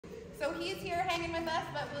So he's here hanging with us,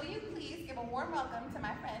 but will you please give a warm welcome to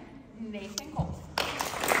my friend, Nathan Cole.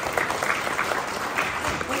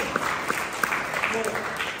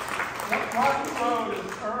 Rocky Road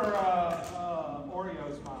is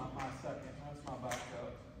Oreo's my second. That's my back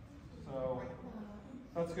joke. So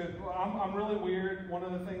that's good. Well, I'm really weird. One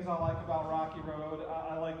of the things I like about Rocky Road,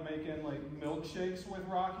 I like making like milkshakes with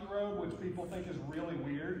Rocky Road, which people think is really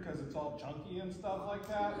weird because it's all chunky and stuff like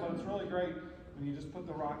that. But it's really great when you just put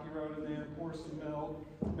the Rocky Road in there, pour some milk,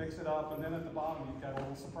 mix it up, and then at the bottom you've got a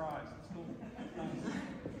little surprise. It's cool. Nice.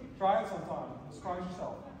 Try it sometime. Surprise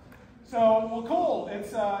yourself. So, well, cool.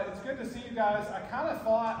 It's good to see you guys. I kind of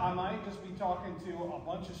thought I might just be talking to a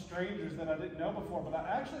bunch of strangers that I didn't know before, but I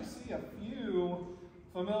actually see a few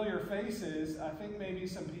familiar faces. I think maybe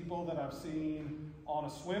some people that I've seen on a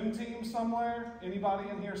swim team somewhere. Anybody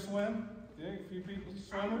in here swim? Yeah, a few people,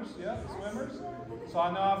 swimmers? Yeah, swimmers. So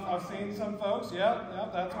I know I've seen some folks. Yeah,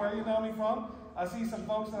 that's where you know me from. I see some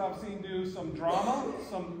folks that I've seen do some drama,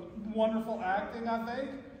 some wonderful acting, I think.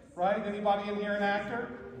 Right? Anybody in here an actor?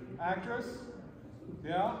 Actress?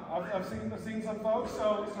 Yeah, I've seen some folks,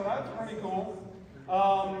 so that's pretty cool.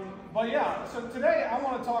 But yeah, so today I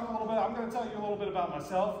want to talk a little bit, I'm going to tell you a little bit about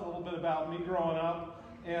myself, a little bit about me growing up,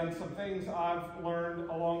 and some things I've learned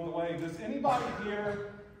along the way. Does anybody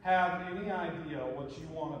here have any idea what you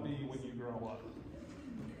want to be when you grow up?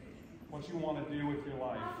 What you want to do with your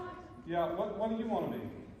life? Yeah, what do you want to be?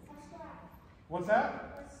 What's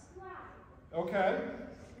that? Okay.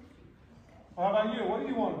 How about you? What do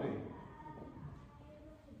you want to be?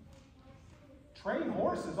 Train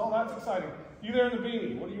horses. Oh, that's exciting. You there in the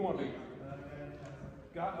beanie. What do you want to be?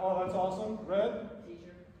 Oh, that's awesome. Red?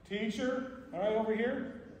 Teacher. All right, over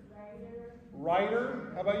here.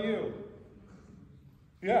 Writer. How about you?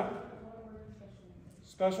 Yeah.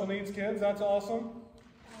 Special needs kids. That's awesome.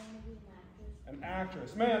 An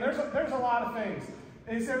actress. Man, there's a lot of things.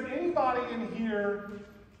 Is there anybody in here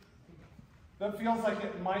that feels like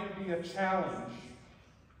it might be a challenge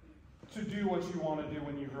to do what you want to do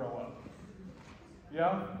when you grow up?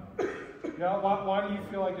 Yeah? Yeah? Why do you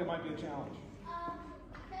feel like it might be a challenge?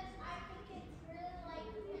 Because I think it's really like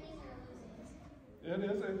winning or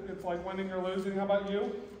losing. It is? It's like winning or losing. How about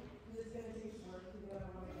you?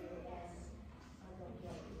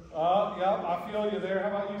 Yeah, I feel you there. How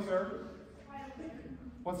about you, sir?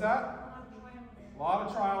 What's that? A lot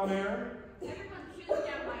of trial and error. Everyone shoots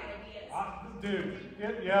down my ideas.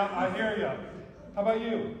 Dude, yeah, I hear you. How about you?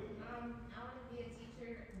 I want to be a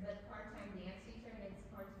teacher, but part-time dance teacher, and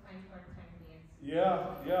it's hard to find part-time dance.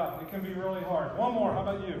 Yeah, it can be really hard. One more, how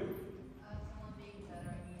about you? Someone being better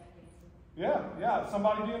at me at things. Yeah,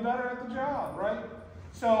 somebody being better at the job, right?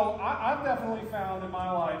 So I've definitely found in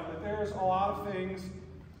my life that there's a lot of things,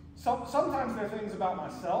 sometimes there are things about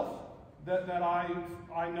myself that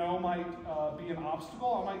I know might be an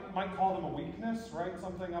obstacle. I might call them a weakness, right?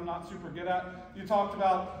 Something I'm not super good at. You talked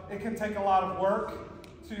about it can take a lot of work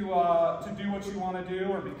to do what you want to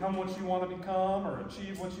do or become what you want to become or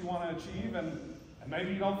achieve what you want to achieve, and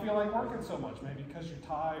maybe you don't feel like working so much, maybe because you're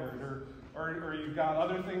tired or you've got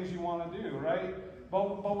other things you want to do, right?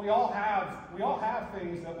 But we all have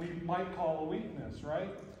things that we might call a weakness,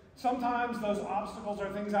 right? Sometimes those obstacles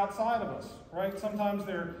are things outside of us, right? Sometimes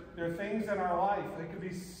they're things in our life. They could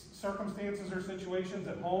be circumstances or situations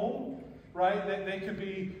at home, right? They could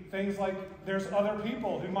be things like there's other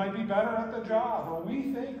people who might be better at the job or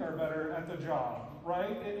we think are better at the job,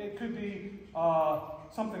 right? It could be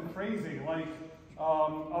something crazy like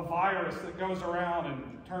a virus that goes around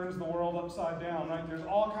and turns the world upside down, right? There's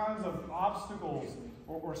all kinds of obstacles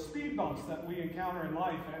or speed bumps that we encounter in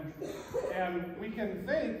life, and we can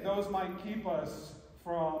think those might keep us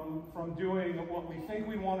from doing what we think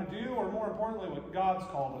we want to do, or more importantly, what God's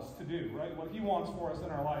called us to do, right? What He wants for us in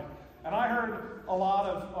our life. And I heard a lot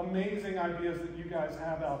of amazing ideas that you guys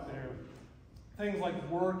have out there. Things like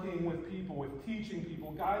working with people, with teaching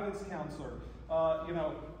people, guidance counselor,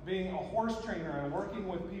 being a horse trainer and working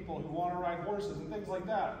with people who want to ride horses and things like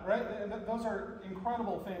that, right? And those are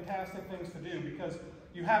incredible, fantastic things to do because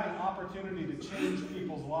you have an opportunity to change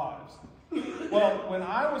people's lives. Well, when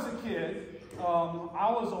I was a kid,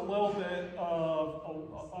 I was a little bit of,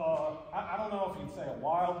 I don't know if you'd say a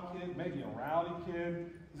wild kid, maybe a rowdy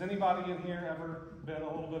kid. Has anybody in here ever been a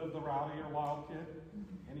little bit of the rowdy or wild kid?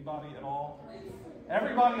 Anybody at all?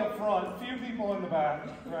 Everybody up front, few people in the back,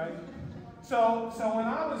 right? So when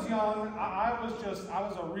I was young, I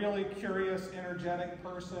was a really curious, energetic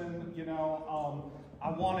person, I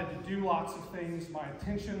wanted to do lots of things. My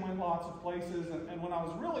attention went lots of places. And when I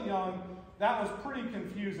was really young, that was pretty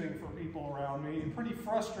confusing for people around me and pretty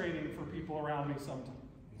frustrating for people around me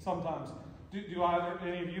sometimes. Do either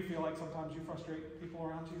any of you feel like sometimes you frustrate people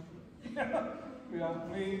around you? Yeah,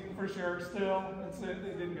 me for sure. Still,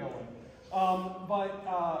 it didn't go well.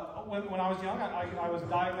 But when I was young, I was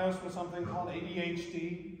diagnosed with something called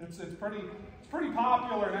ADHD. It's pretty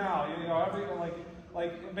popular now. You know,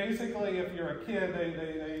 like basically, if you're a kid,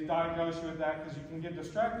 they diagnose you with that because you can get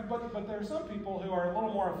distracted. But there are some people who are a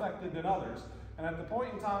little more affected than others. And at the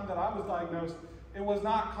point in time that I was diagnosed, it was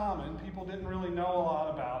not common. People didn't really know a lot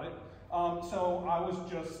about it. So I was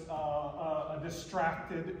just a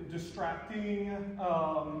distracting,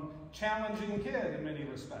 challenging kid in many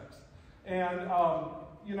respects. And,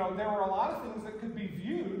 you know, there were a lot of things that could be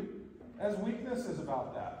viewed as weaknesses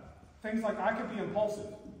about that. Things like I could be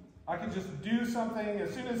impulsive. I could just do something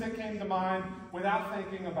as soon as it came to mind without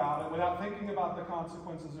thinking about it, without thinking about the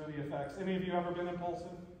consequences or the effects. Any of you ever been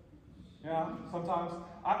impulsive? Yeah, sometimes.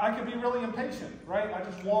 I could be really impatient, right? I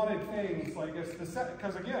just wanted things like it's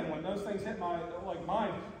because again, when those things hit my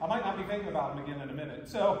mind, I might not be thinking about them again in a minute.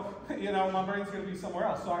 So, you know, my brain's going to be somewhere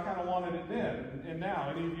else. So I kind of wanted it then and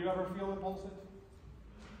now. Any of you ever feel impulsive?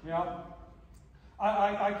 Yeah.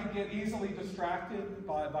 I could get easily distracted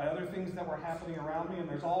by other things that were happening around me, and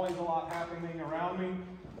there's always a lot happening around me,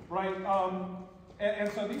 right?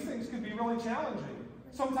 And so these things could be really challenging.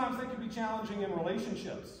 Sometimes they could be challenging in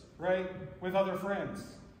relationships, right, with other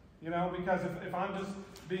friends, you know, because if I'm just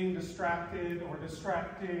being distracted or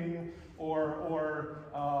distracting or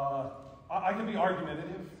I can be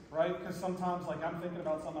argumentative, right, because sometimes, like, I'm thinking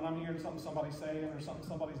about something, I'm hearing something somebody's saying or something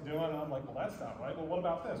somebody's doing, and I'm like, well, that's not right. Well, what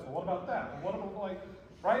about this? Well, what about that? Well, what about, like,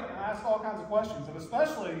 right? And I ask all kinds of questions, and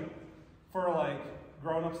especially for, like,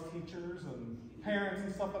 grown-ups, teachers, and parents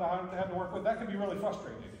and stuff that I have to work with, that can be really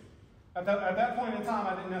frustrating. At that point in time,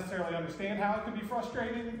 I didn't necessarily understand how it could be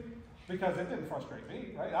frustrating because it didn't frustrate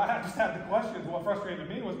me, right? I just had the questions. What frustrated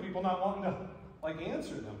me was people not wanting to, like,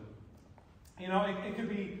 answer them. You know, it could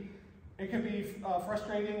be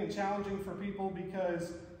frustrating and challenging for people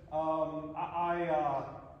because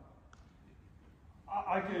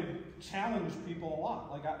I could challenge people a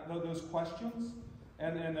lot. Like those questions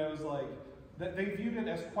and those like they viewed it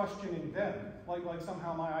as questioning them. Like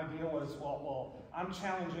somehow my idea was, well, I'm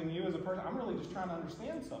challenging you as a person. I'm really just trying to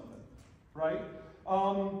understand something, right?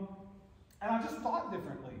 And I just thought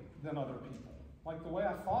differently than other people. Like the way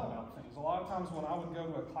I thought about things. A lot of times when I would go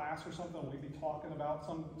to a class or something, we'd be talking about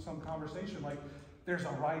some conversation, like there's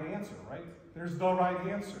a right answer, right? There's the right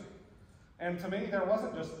answer. And to me, there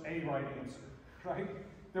wasn't just a right answer, right?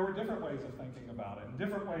 There were different ways of thinking about it, and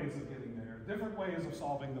different ways of getting there, different ways of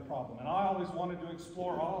solving the problem. And I always wanted to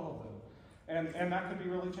explore all of them. And that could be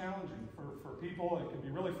really challenging for people. It could be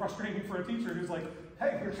really frustrating for a teacher who's like,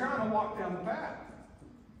 hey, you're trying to walk down the path.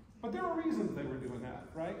 But there were reasons they were doing that,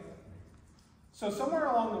 right? So somewhere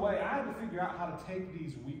along the way, I had to figure out how to take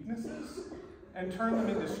these weaknesses and turn them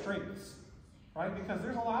into strengths, right? Because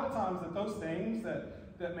there's a lot of times that those things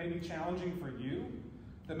that may be challenging for you,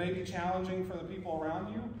 that may be challenging for the people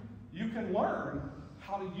around you, you can learn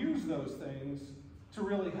how to use those things to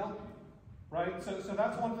really help you, right? So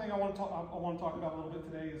that's one thing I want to talk about a little bit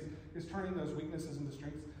today is turning those weaknesses into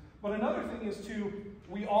strengths. But another thing is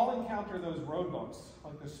we all encounter those road bumps,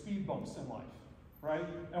 like the speed bumps in life, right?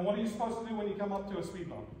 And what are you supposed to do when you come up to a speed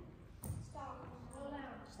bump? Stop. Slow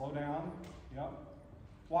down. Slow down. Yep.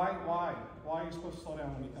 Why? Why are you supposed to slow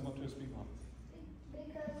down when you come up to a speed bump?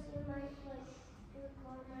 Because you might, like, your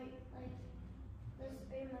car might, like, the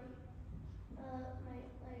speed might,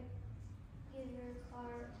 give your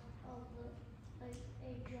car a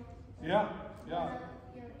jump. Yeah.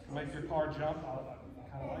 Make your car jump. I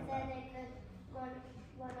kind of like that. And then it could,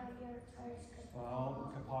 one of your tires could fall Well,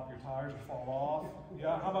 off. it could pop your tires or fall off.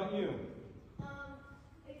 Yeah, how about you?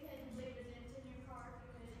 It could leave a dent in your car if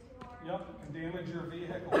you hit it too hard. Yep, can damage your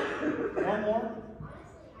vehicle. One more?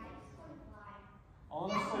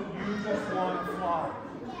 Honestly, you just want to fly.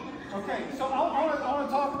 Okay, so I want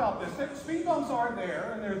to talk about this. Speed bumps are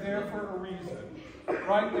there, and they're there for a reason,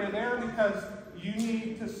 right? They're there because you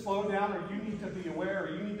need to slow down, or you need to be aware,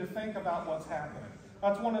 or you need to think about what's happening.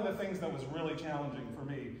 That's one of the things that was really challenging for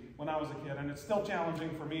me when I was a kid, and it's still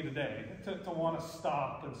challenging for me today, to want to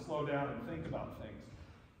stop and slow down and think about things.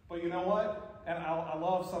 But you know what? And I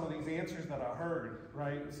love some of these answers that I heard,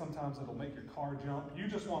 right? Sometimes it'll make your car jump. You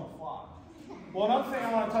just want to fly. Well, another thing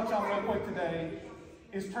I want to touch on real quick today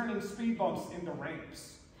is turning speed bumps into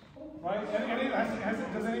ramps, right?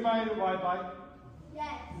 Does anybody ride a bike?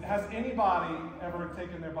 Yes. Has anybody ever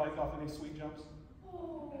taken their bike off any sweet jumps?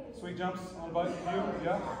 Sweet jumps on a bike? You?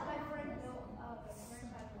 Yeah?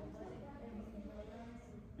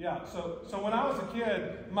 Yeah, so when I was a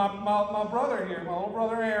kid, my brother here, my little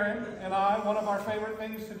brother Aaron, and I, one of our favorite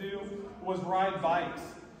things to do was ride bikes.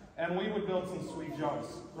 And we would build some sweet jumps,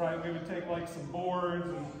 right? We would take like some boards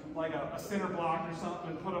and like a center block or something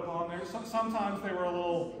and put up on there. Sometimes they were a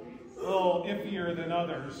little iffier than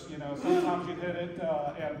others, you know. Sometimes you'd hit it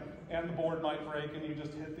and the board might break and you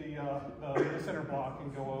just hit the center block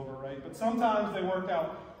and go over, right? But sometimes they worked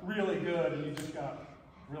out really good and you just got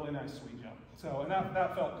really nice sweet jump. So, and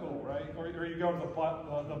that felt cool, right? Or you go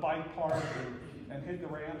to the bike park and hit the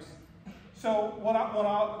ramps. So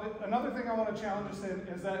another thing I want to challenge us in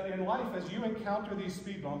is that in life, as you encounter these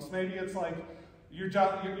speed bumps, maybe it's like your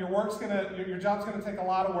job's gonna take a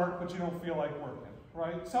lot of work, but you don't feel like working,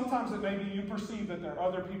 right? Sometimes it may be you perceive that there are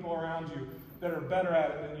other people around you that are better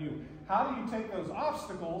at it than you. How do you take those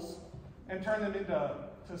obstacles and turn them into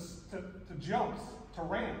to jumps, to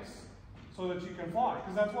ramps, so that you can fly?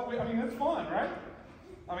 Because that's what it's fun, right?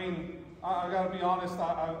 I mean, I got to be honest,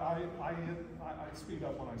 I speed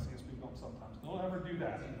up when I see a speed bump sometimes. Don't ever do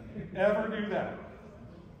that. Ever do that.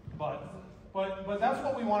 But that's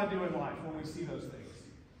what we want to do in life when we see those things.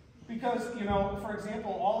 Because, you know, for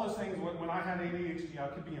example, all those things, when I had ADHD, I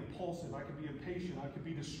could be impulsive, I could be impatient, I could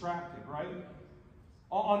be distracted, right?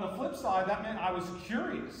 On the flip side, that meant I was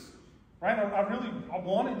curious, right? I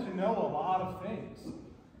wanted to know a lot of things,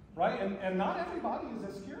 right? And not everybody is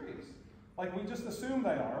as curious. Like, we just assume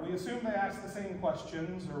they are. We assume they ask the same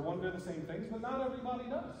questions or wonder the same things, but not everybody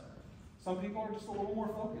does. Some people are just a little more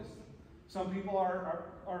focused. Some people are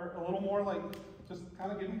a little more like, just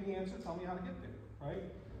kind of give me the answer, tell me how to get there, right?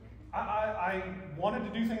 I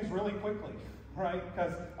wanted to do things really quickly, right?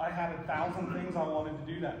 Because I had 1,000 things I wanted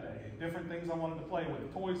to do that day. Different things I wanted to play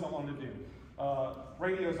with, toys I wanted to do,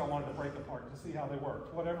 radios I wanted to break apart to see how they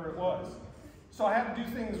worked, whatever it was. So I had to do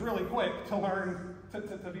things really quick to learn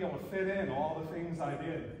to be able to fit in all the things I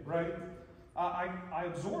did, right? I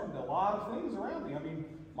absorbed a lot of things around me. I mean,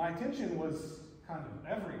 my attention was kind of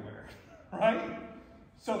everywhere, right?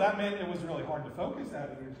 So that meant it was really hard to focus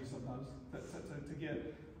that energy sometimes, to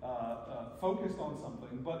get focused on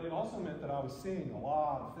something. But it also meant that I was seeing a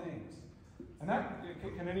lot of things. And that,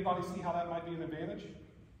 can anybody see how that might be an advantage?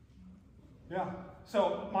 Yeah.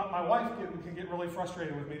 So my wife can get really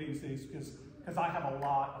frustrated with me these days because I have a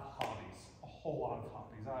lot of hobbies, a whole lot of hobbies.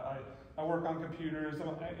 I work on computers,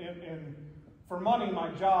 and for money,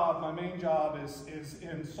 my main job is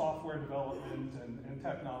in software development and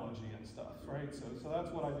technology and stuff, right? So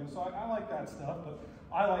that's what I do. So I like that stuff, but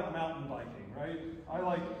I like mountain biking, right? I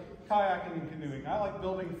like kayaking and canoeing. I like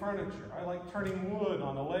building furniture. I like turning wood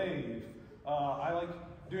on a lathe. I like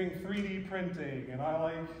doing 3D printing, and I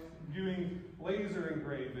like doing laser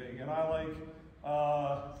engraving, and I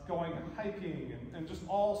like going hiking, and just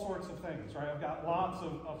all sorts of things, right? I've got lots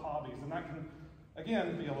of hobbies, and that can,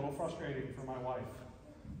 again, be a little frustrating for my wife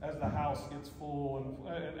as the house gets full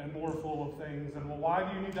and more full of things. And, well, why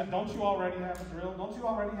do you need that? Don't you already have a drill? Don't you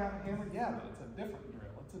already have a hammer? Yeah, but it's a different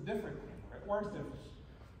drill. It's a different hammer. It works different.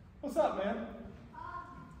 What's up, man?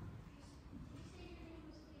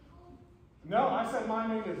 No, I said my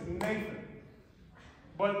name is Nathan,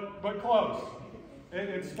 but close.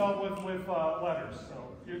 It's spelled with letters,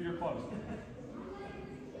 so you're close.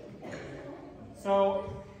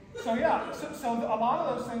 So yeah, so a lot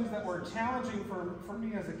of those things that were challenging for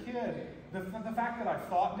me as a kid, the fact that I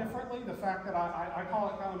thought differently, the fact that I call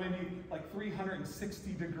it kind of maybe like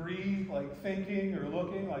 360 degree like thinking or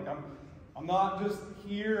looking, like I'm not just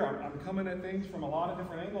here, I'm coming at things from a lot of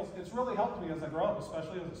different angles. It's really helped me as I grow up,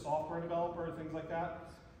 especially as a software developer, things like that.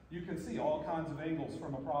 You can see all kinds of angles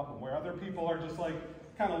from a problem, where other people are just like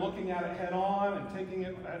kind of looking at it head on and taking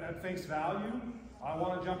it at face value. I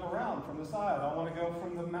want to jump around from the side. I want to go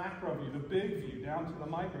from the macro view, the big view, down to the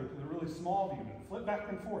micro, to the really small view, and flip back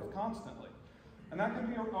and forth constantly. And that can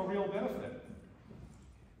be a real benefit.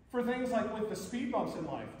 For things like with the speed bumps in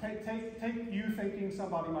life, take you thinking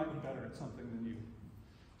somebody might be better at something than you.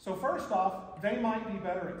 So first off, they might be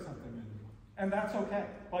better at something than you. And that's okay.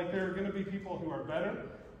 Like, there are going to be people who are better,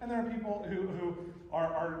 and there are people who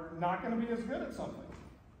are not going to be as good at something.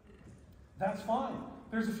 That's fine.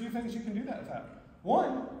 There's a few things you can do that with that.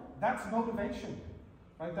 One, that's motivation,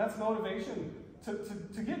 right? That's motivation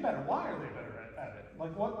to get better. Why are they better at it?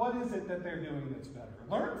 Like, what is it that they're doing that's better?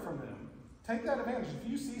 Learn from them. Take that advantage. If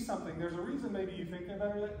you see something, there's a reason maybe you think they're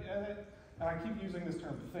better at it, and I keep using this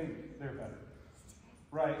term, think they're better,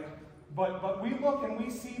 right? But we look and we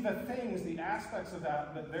see the things, the aspects of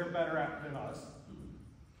that they're better at than us,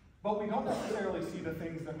 but we don't necessarily see the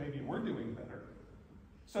things that maybe we're doing better.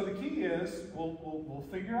 So the key is, we'll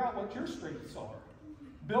figure out what your strengths are.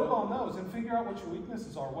 build on those and figure out what your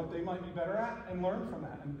weaknesses are, what they might be better at, and learn from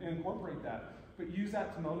that and incorporate that. But use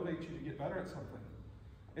that to motivate you to get better at something.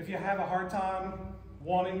 If you have a hard time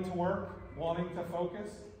wanting to work, wanting to focus,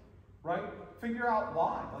 right? Figure out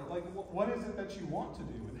why. Like what is it that you want to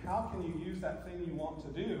do, and how can you use that thing you want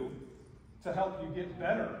to do to help you get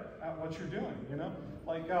better at what you're doing, you know?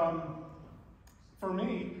 Like, for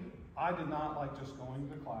me, I did not like just going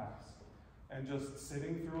to class and just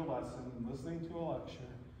sitting through a lesson and listening to a lecture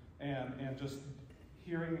and just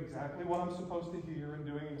hearing exactly what I'm supposed to hear and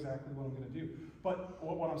doing exactly what I'm going to do. But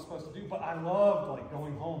what I'm supposed to do. But I loved like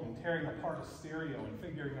going home and tearing apart a stereo and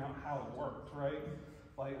figuring out how it worked, right?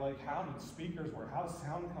 Like how did speakers work? How does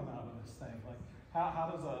sound come out of this thing? Like how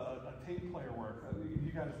does a tape player work?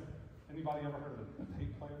 You guys, anybody ever heard of a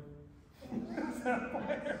tape player?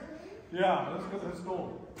 Yeah, that's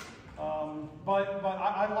cool. But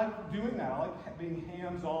I like doing that. I like being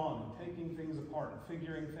hands-on, taking things apart,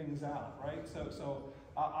 figuring things out, right? So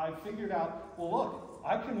I figured out, well, look,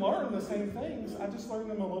 I can learn the same things, I just learn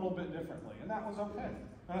them a little bit differently, and that was okay.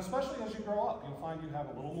 And especially as you grow up, you'll find you have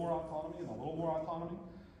a little more autonomy and a little more autonomy,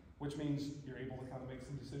 which means you're able to kind of make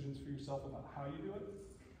some decisions for yourself about how you do it,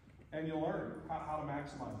 and you'll learn how to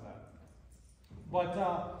maximize that. But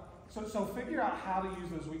so figure out how to use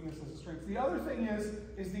those weaknesses as strengths. The other thing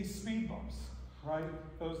is these speed bumps, right?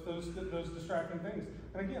 Those distracting things.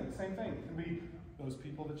 And again, same thing. It can be those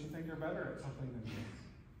people that you think are better at something than you.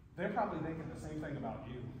 They're probably thinking the same thing about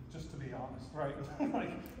you, just to be honest, right?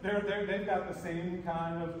 Like they've got the same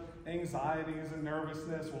kind of anxieties and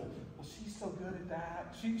nervousness. Well, she's so good at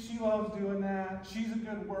that. She loves doing that. She's a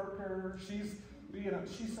good worker. She's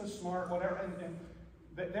so smart. Whatever. And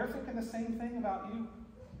they're thinking the same thing about you.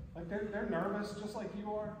 Like they're nervous just like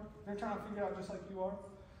you are. They're trying to figure out just like you are.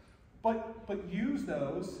 But use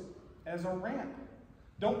those as a ramp.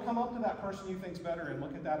 Don't come up to that person you think's better and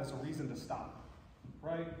look at that as a reason to stop.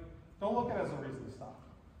 Right? Don't look at it as a reason to stop.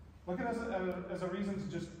 Look at it as a reason to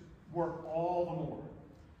just work all the more.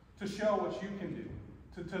 To show what you can do.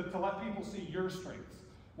 To let people see your strengths.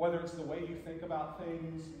 Whether it's the way you think about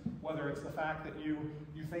things, whether it's the fact that you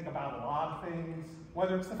think about a lot of things,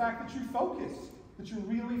 whether it's the fact that you focus, that you're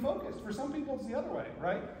really focused. For some people, it's the other way,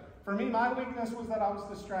 right? For me, my weakness was that I was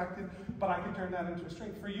distracted, but I could turn that into a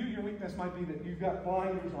strength. For you, your weakness might be that you've got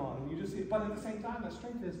blinders on, and you just see it. But at the same time, the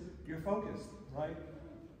strength is you're focused, right?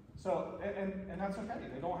 So, and that's okay.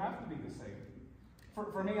 They don't have to be the same.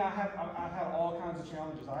 For me, I had all kinds of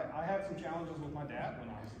challenges. I had some challenges with my dad when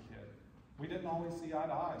I was a kid. We didn't always see eye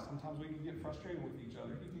to eye. Sometimes we could get frustrated with each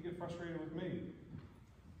other. He could get frustrated with me.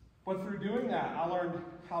 But through doing that, I learned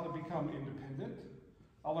how to become independent.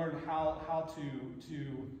 I learned how to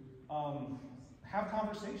have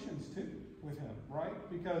conversations too with him,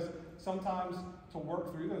 right? Because sometimes to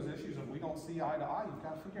work through those issues, if we don't see eye to eye, you've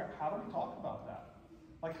got to figure out, how do we talk about that?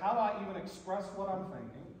 Like, how do I even express what I'm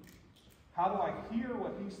thinking? How do I hear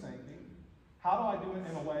what he's thinking? How do I do it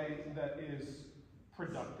in a way that is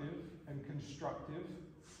productive and constructive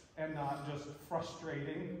and not just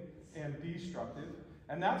frustrating and destructive?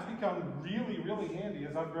 And that's become really, really handy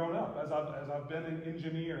as I've grown up, as I've been an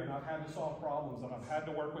engineer and I've had to solve problems and I've had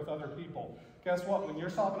to work with other people. Guess what? When you're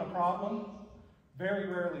solving a problem, very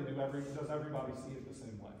rarely does everybody see it the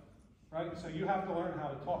same way, right? So you have to learn how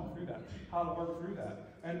to talk through that, how to work through that.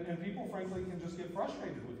 And people, frankly, can just get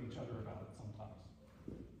frustrated with each other about it sometimes.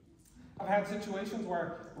 I've had situations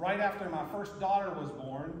where right after my first daughter was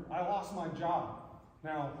born, I lost my job.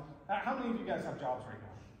 Now, how many of you guys have jobs right now?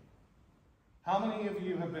 How many of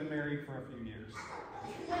you have been married for a few years?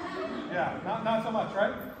 Yeah, not so much,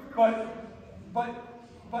 right?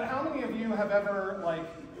 But how many of you have ever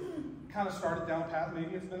kind of started down a path?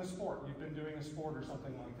 Maybe it's been a sport. You've been doing a sport or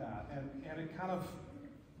something like that, and it kind of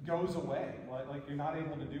goes away. Like you're not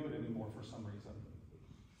able to do it anymore for some reason,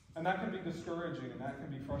 and that can be discouraging and that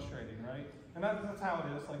can be frustrating, right? And that's how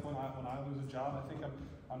it is. Like when I lose a job, I think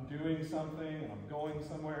I'm doing something and I'm going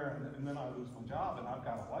somewhere, and then I lose my job, and I've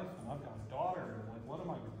got a wife and I've got a daughter, and like, what am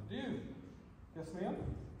I going to do? Yes, ma'am?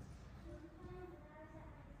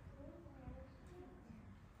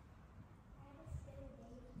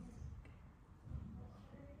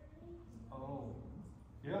 Oh,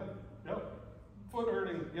 yeah, yep. Foot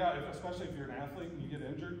hurting, yeah, especially if you're an athlete and you get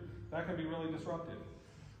injured, that can be really disruptive.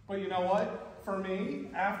 But you know what? For me,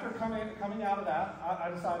 after coming out of that,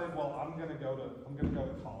 I decided, well, I'm going to go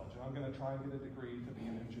to college. I'm going to try and get a degree to be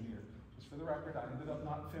an engineer. Just for the record, I ended up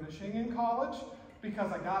not finishing in college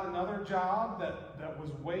because I got another job that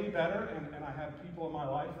was way better, and I had people in my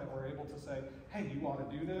life that were able to say, hey, you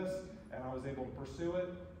ought to do this, and I was able to pursue it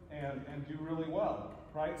and do really well.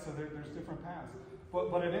 right? So there's different paths.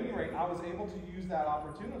 But at any rate, I was able to use that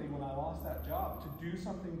opportunity when I lost that job to do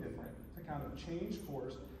something different, to kind of change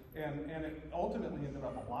course, and it ultimately ended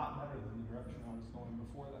up a lot better than the direction I was going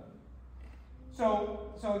before that.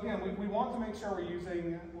 So again, we want to make sure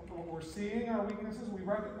we're seeing our weaknesses, we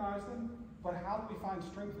recognize them, but how do we find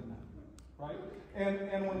strength in that, right?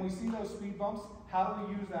 And when we see those speed bumps, how do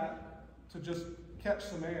we use that to just catch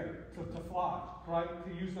some air, to fly, right?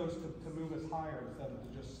 To use those to move us higher instead of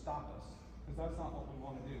to just stop us, because that's not what we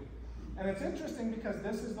want to do. And it's interesting because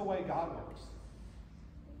this is the way God works,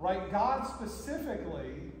 right? God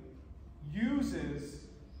specifically uses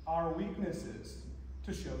our weaknesses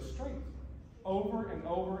to show strength over and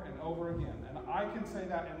over and over again. And I can say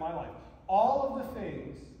that in my life. All of the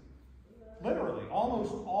things, literally,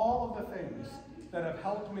 almost all of the things that have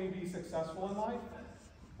helped me be successful in life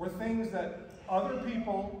were things that other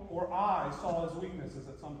people or I saw as weaknesses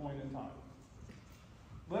at some point in time.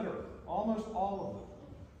 Literally, almost all of them.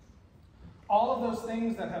 All of those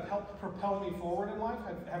things that have helped propel me forward in life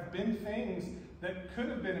have been things that could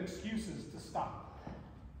have been excuses to stop.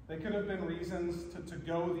 They could have been reasons to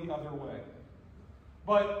go the other way.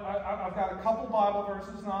 But I've got a couple Bible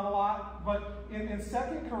verses, not a lot, but in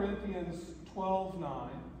 2 Corinthians 12:9,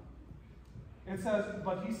 it says,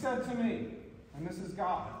 "But he said to me," and this is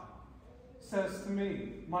God, says to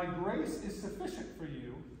me, "My grace is sufficient for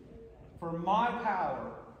you, for my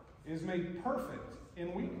power is made perfect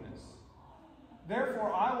in weakness.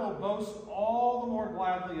 Therefore I will boast all the more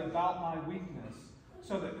gladly about my weakness,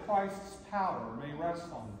 so that Christ's power may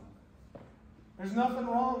rest on me." There's nothing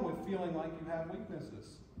wrong with feeling like you have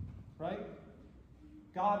weaknesses, right?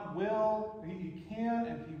 God will, He can,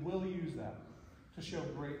 and He will use that to show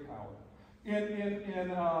great power. In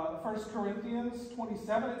 1 Corinthians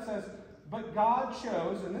 27, it says, "But God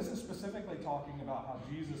chose," and this is specifically talking about how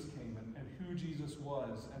Jesus came and who Jesus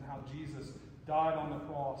was and how Jesus died on the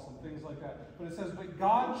cross and things like that. But it says, "But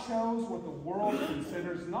God chose what the world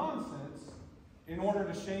considers nonsense in order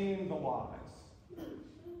to shame the wise."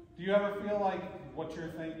 Do you ever feel like what you're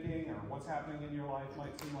thinking or what's happening in your life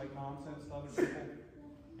might seem like nonsense to other people?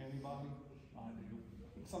 Anybody? I do.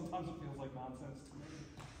 Sometimes it feels like nonsense to me.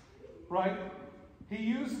 Right? He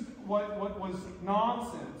used what was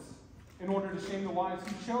nonsense in order to shame the wise.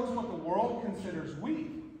 He chose what the world considers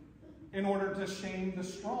weak in order to shame the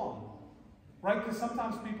strong. Right? Because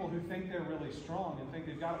sometimes people who think they're really strong and think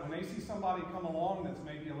they've got it, when they see somebody come along that's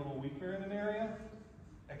maybe a little weaker in an area,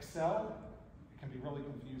 excel, it can be really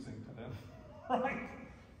confusing to them. Right?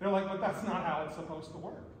 They're like, but that's not how it's supposed to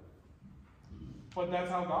work. But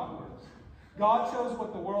that's how God works. God chose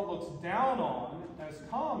what the world looks down on as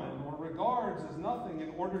common or regards as nothing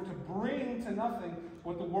in order to bring to nothing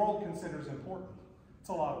what the world considers important. It's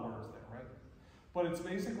a lot of words there, right? But it's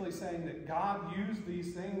basically saying that God used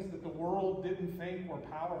these things that the world didn't think were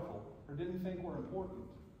powerful or didn't think were important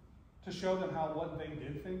to show them how what they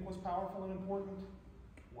did think was powerful and important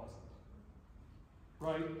wasn't.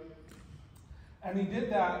 Right? And He did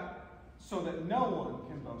that so that no one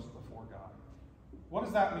can boast before God. What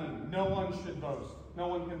does that mean? No one should boast. No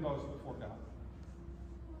one can boast before God.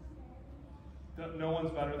 No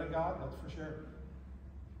one's better than God, that's for sure.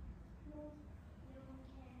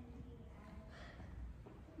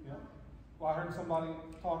 Yeah. Well, I heard somebody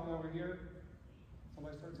talking over here.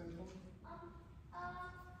 Somebody start saying something?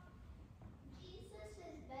 Jesus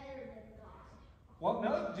is better than God. Well,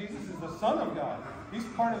 no, Jesus is the Son of God. He's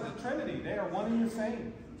part of the Trinity. They are one and the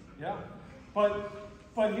same. Yeah. But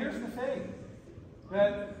here's the thing.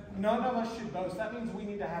 That none of us should boast. That means we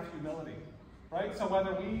need to have humility. Right? So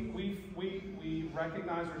whether we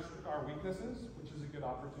recognize our weaknesses, which is a good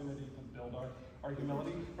opportunity to build our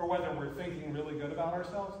humility, or whether we're thinking really good about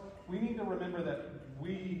ourselves, we need to remember that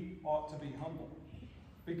we ought to be humble.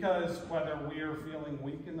 Because whether we're feeling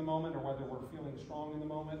weak in the moment or whether we're feeling strong in the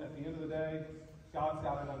moment, at the end of the day, God's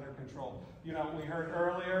got it under control. You know, we heard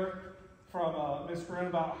earlier from Ms. Corinne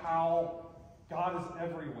about how God is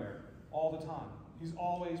everywhere, all the time. He's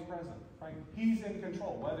always present, right? He's in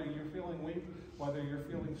control. Whether you're feeling weak, whether you're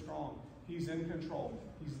feeling strong, He's in control.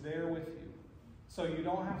 He's there with you. So you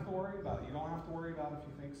don't have to worry about it. You don't have to worry about if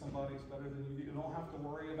you think somebody's better than you. You don't have to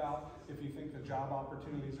worry about if you think the job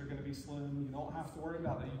opportunities are going to be slim. You don't have to worry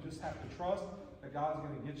about that. You just have to trust that God's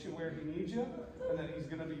going to get you where He needs you and that He's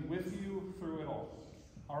going to be with you through it all.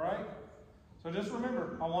 All right? So just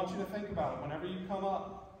remember, I want you to think about it. Whenever you come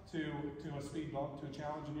up to a speed bump, to a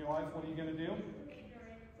challenge in your life, what are you going to do?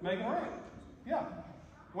 Make a ramp. Yeah.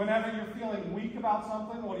 Whenever you're feeling weak about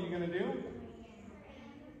something, what are you going to do?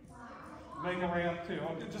 Make a ramp too.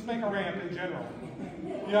 Just make a ramp in general.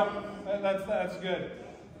 Yep, that's good.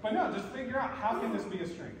 But no, just figure out, how can this be a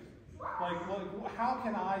strength? Like, how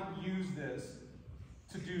can I use this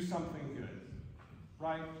to do something good?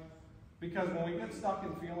 Right? Because when we get stuck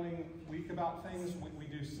in feeling weak about things, we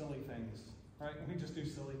do silly things. Right? We just do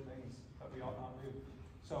silly things that we ought not do.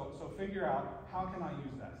 So figure out, how can I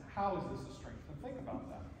use that? How is this a strength? And think about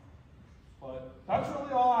that. But that's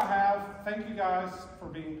really all I have. Thank you guys for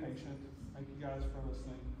being patient. Thank you guys for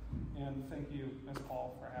listening. And thank you, Ms.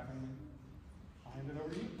 Paul, for having me. I'll hand it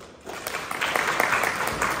over to you.